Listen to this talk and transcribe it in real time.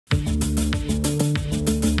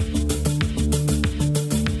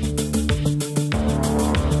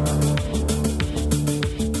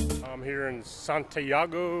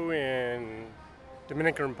Santiago in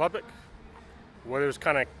Dominican Republic. Weather's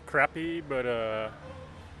kind of crappy, but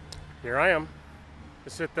here I am.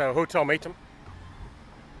 It's at the Hotel Matum.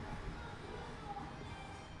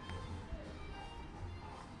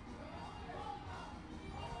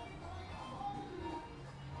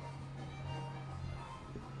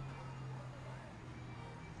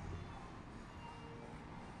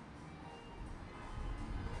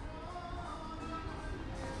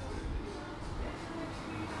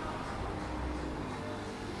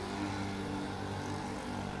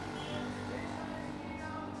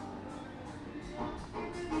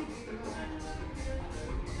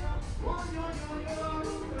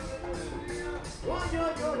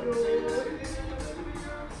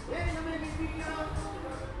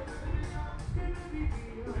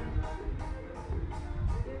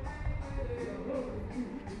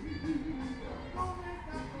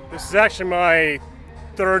 This is actually my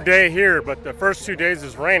third day here, but the first 2 days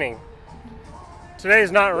is raining. Today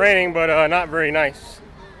is not raining, but not very nice.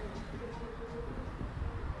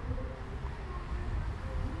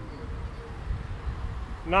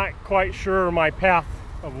 Not quite sure my path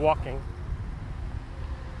of walking.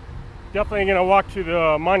 Definitely gonna walk to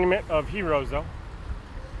the Monument of Heroes though.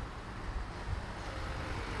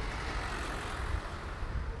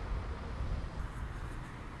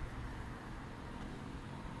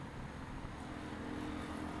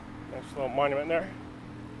 Nice little monument there.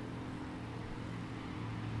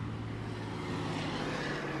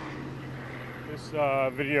 This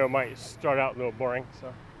video might start out a little boring, so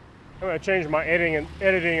I'm going to change my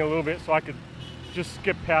editing a little bit so I could just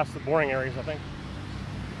skip past the boring areas, I think.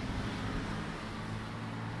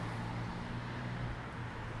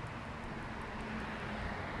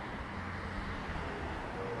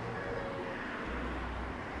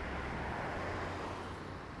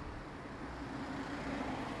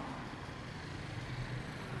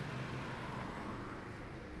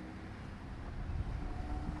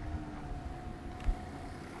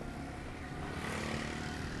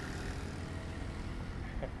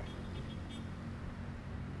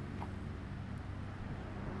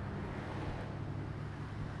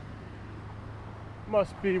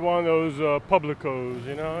 Must be one of those publicos,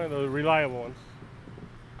 you know, the reliable ones.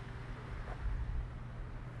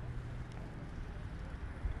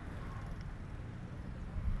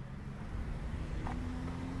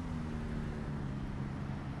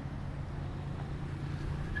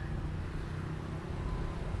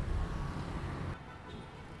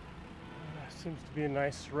 Seems to be a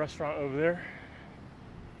nice restaurant over there.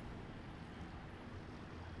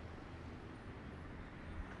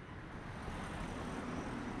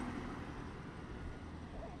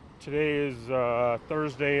 Today is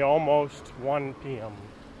Thursday, almost 1 p.m.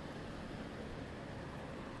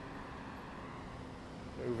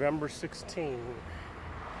 November 16.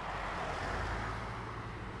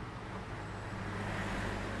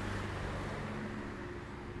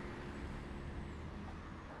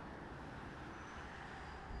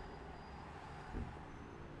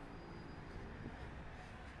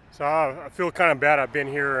 So I feel kind of bad. I've been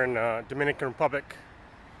here in Dominican Republic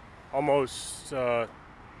almost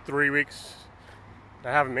 3 weeks. I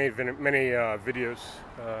haven't made many videos.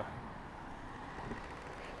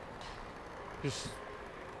 Just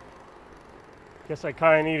guess I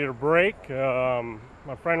kind of needed a break.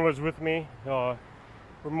 My friend was with me.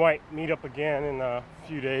 We might meet up again in a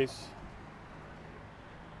few days.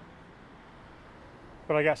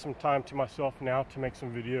 But I got some time to myself now to make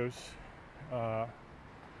some videos.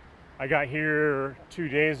 I got here 2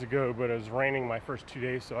 days ago, but it was raining my first 2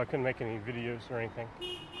 days, so I couldn't make any videos or anything.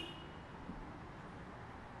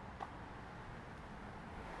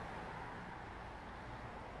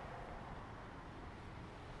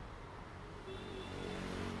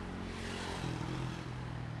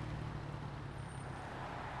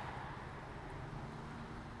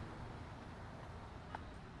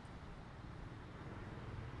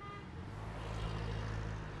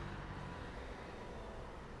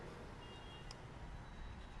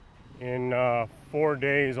 In 4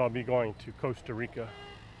 days, I'll be going to Costa Rica.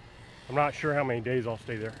 I'm not sure how many days I'll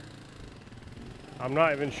stay there. I'm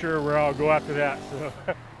not even sure where I'll go after that. So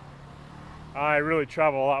I really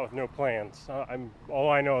travel a lot with no plans. All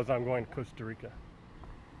I know is I'm going to Costa Rica.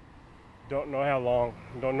 Don't know how long.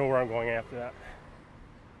 Don't know where I'm going after that.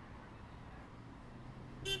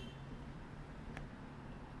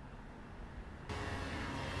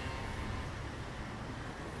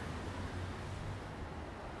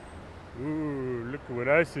 Ooh, look at what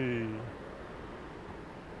I see.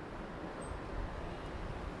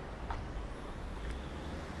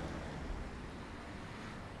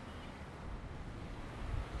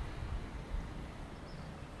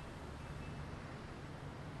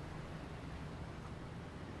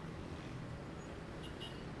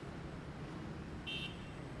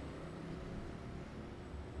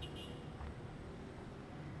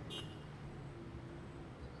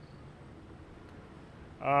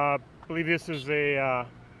 I believe this is a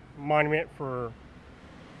monument for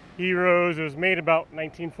heroes. It was made about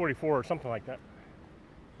 1944 or something like that.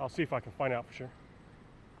 I'll see if I can find out for sure.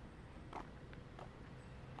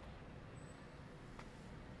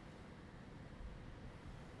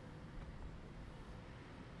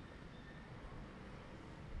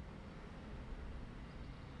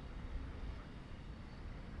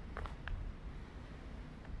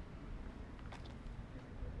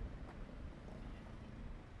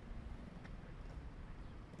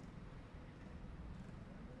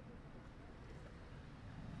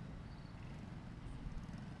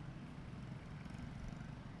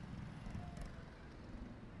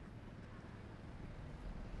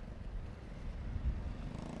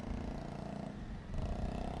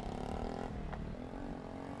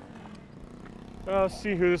 I'll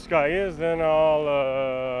see who this guy is, then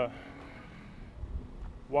I'll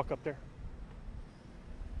walk up there.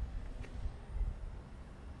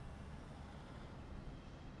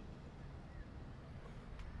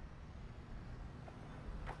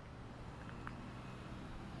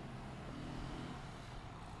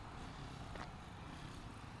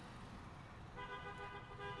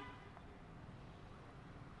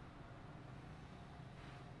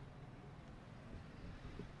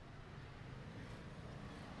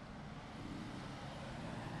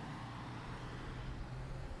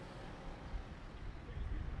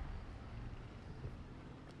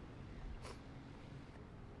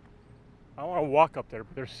 I want to walk up there,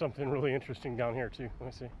 but there's something really interesting down here too. Let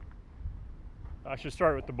me see. I should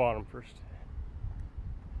start with the bottom first.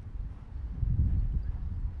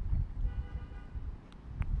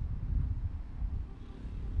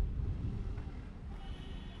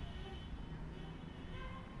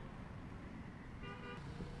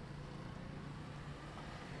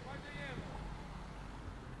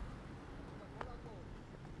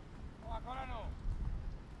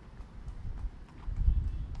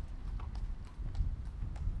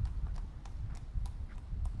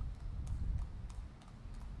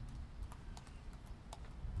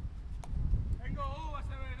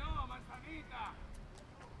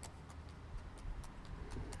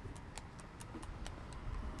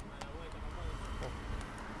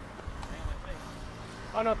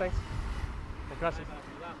 Oh, no, thanks. Gracias.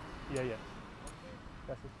 Yeah, yeah.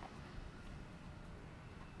 Gracias.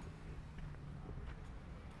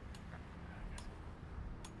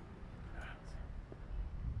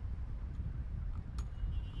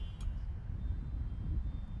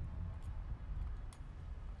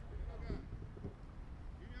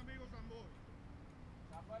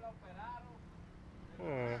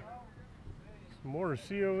 Some more to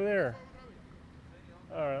see over there.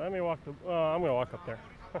 All right, let me walk the. I'm gonna walk up there.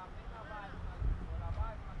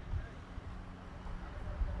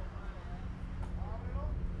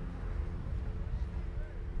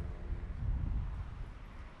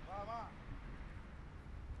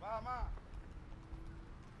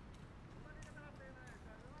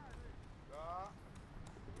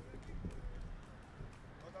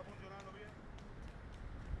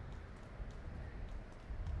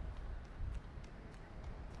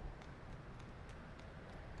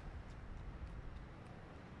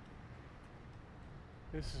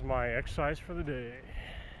 This is my exercise for the day.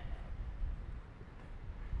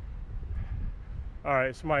 All right,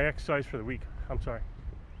 it's my exercise for the week. I'm sorry.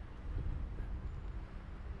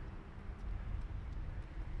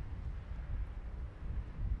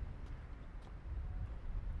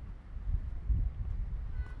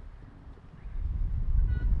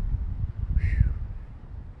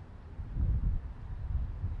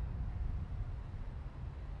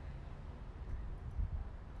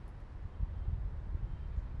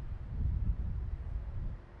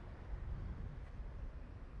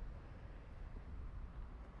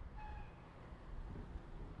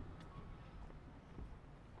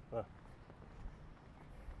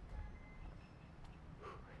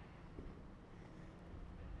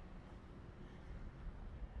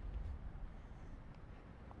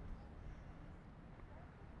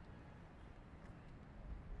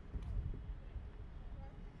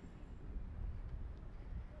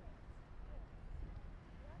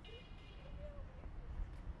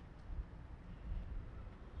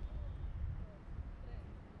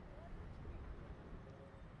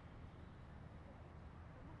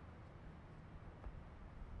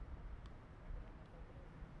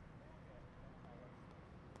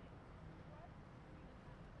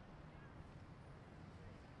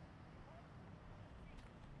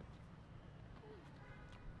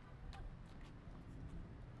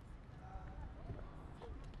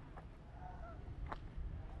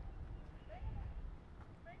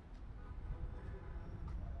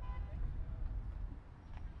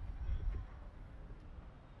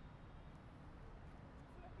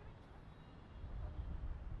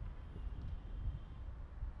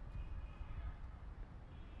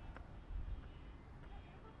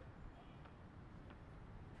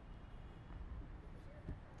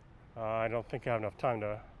 I don't think I have enough time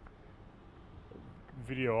to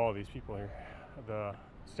video all these people here, the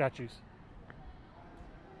statues.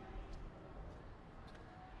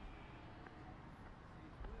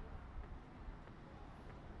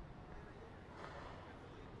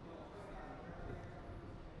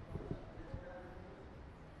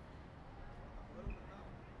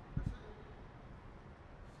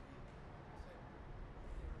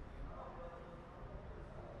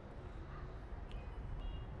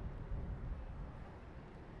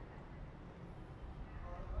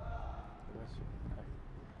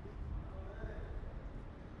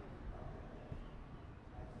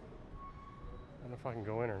 I don't know if I can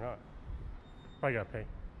go in or not. Probably gotta pay.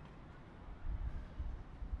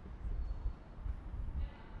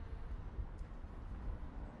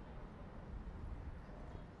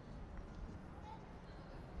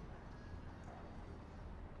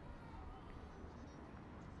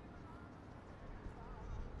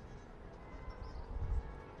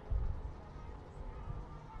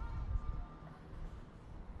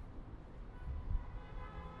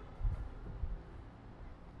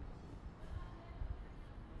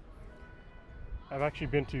 I've actually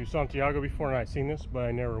been to Santiago before and I've seen this, but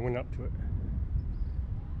I never went up to it.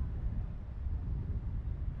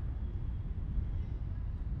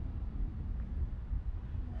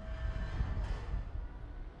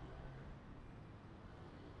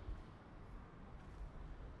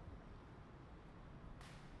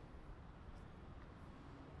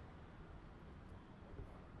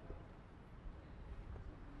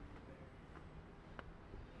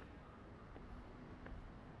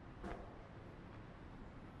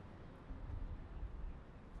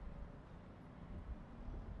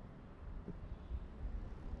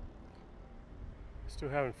 Still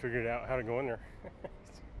haven't figured out how to go in there.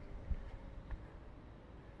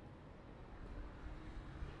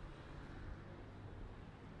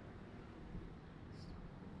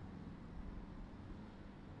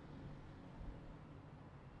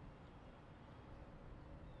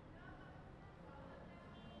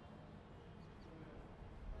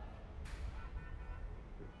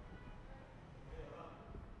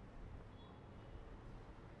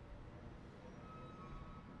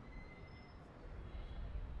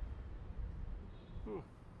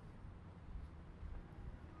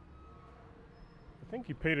 I think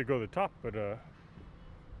you pay to go to the top, but I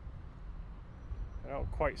don't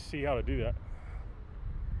quite see how to do that.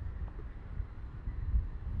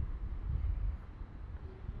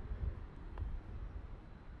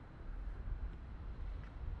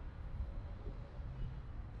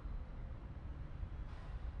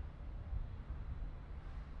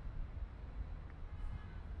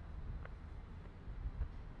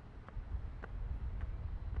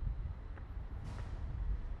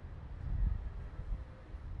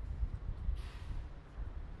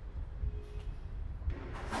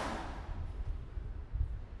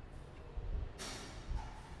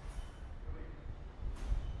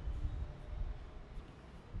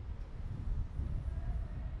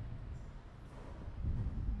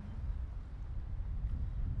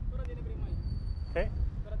 ¿Qué?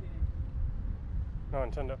 ¿Qué hora tiene? No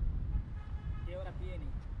entiendo. ¿Qué hora tiene?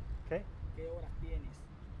 ¿Qué? ¿Qué horas tienes?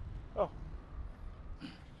 Oh.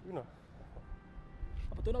 Uno.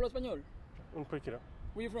 ¿Tú no hablas español? Un poquito.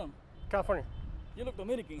 Where you from? California. You look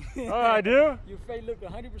Dominican. Oh, I do? Your face look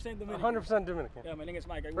 100% Dominican. 100% Dominican. Yeah, my name is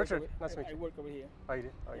Mike. Richard, nice to meet I you. work over here. Oh, you do?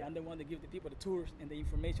 Oh, yeah. I'm the one that gives the people the tours and the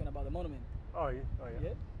information about the monument. Oh, yeah. Oh, yeah.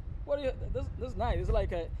 Yeah. What are you? This is nice. It's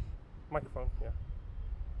like a. Microphone, yeah.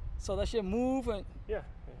 So that shit move and. Yeah.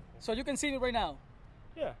 So you can see me right now.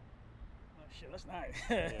 Yeah. Oh shit, that's nice.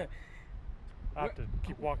 Yeah. I have to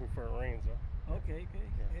keep walking before it rains, though. Okay.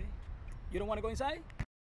 You don't want to go inside?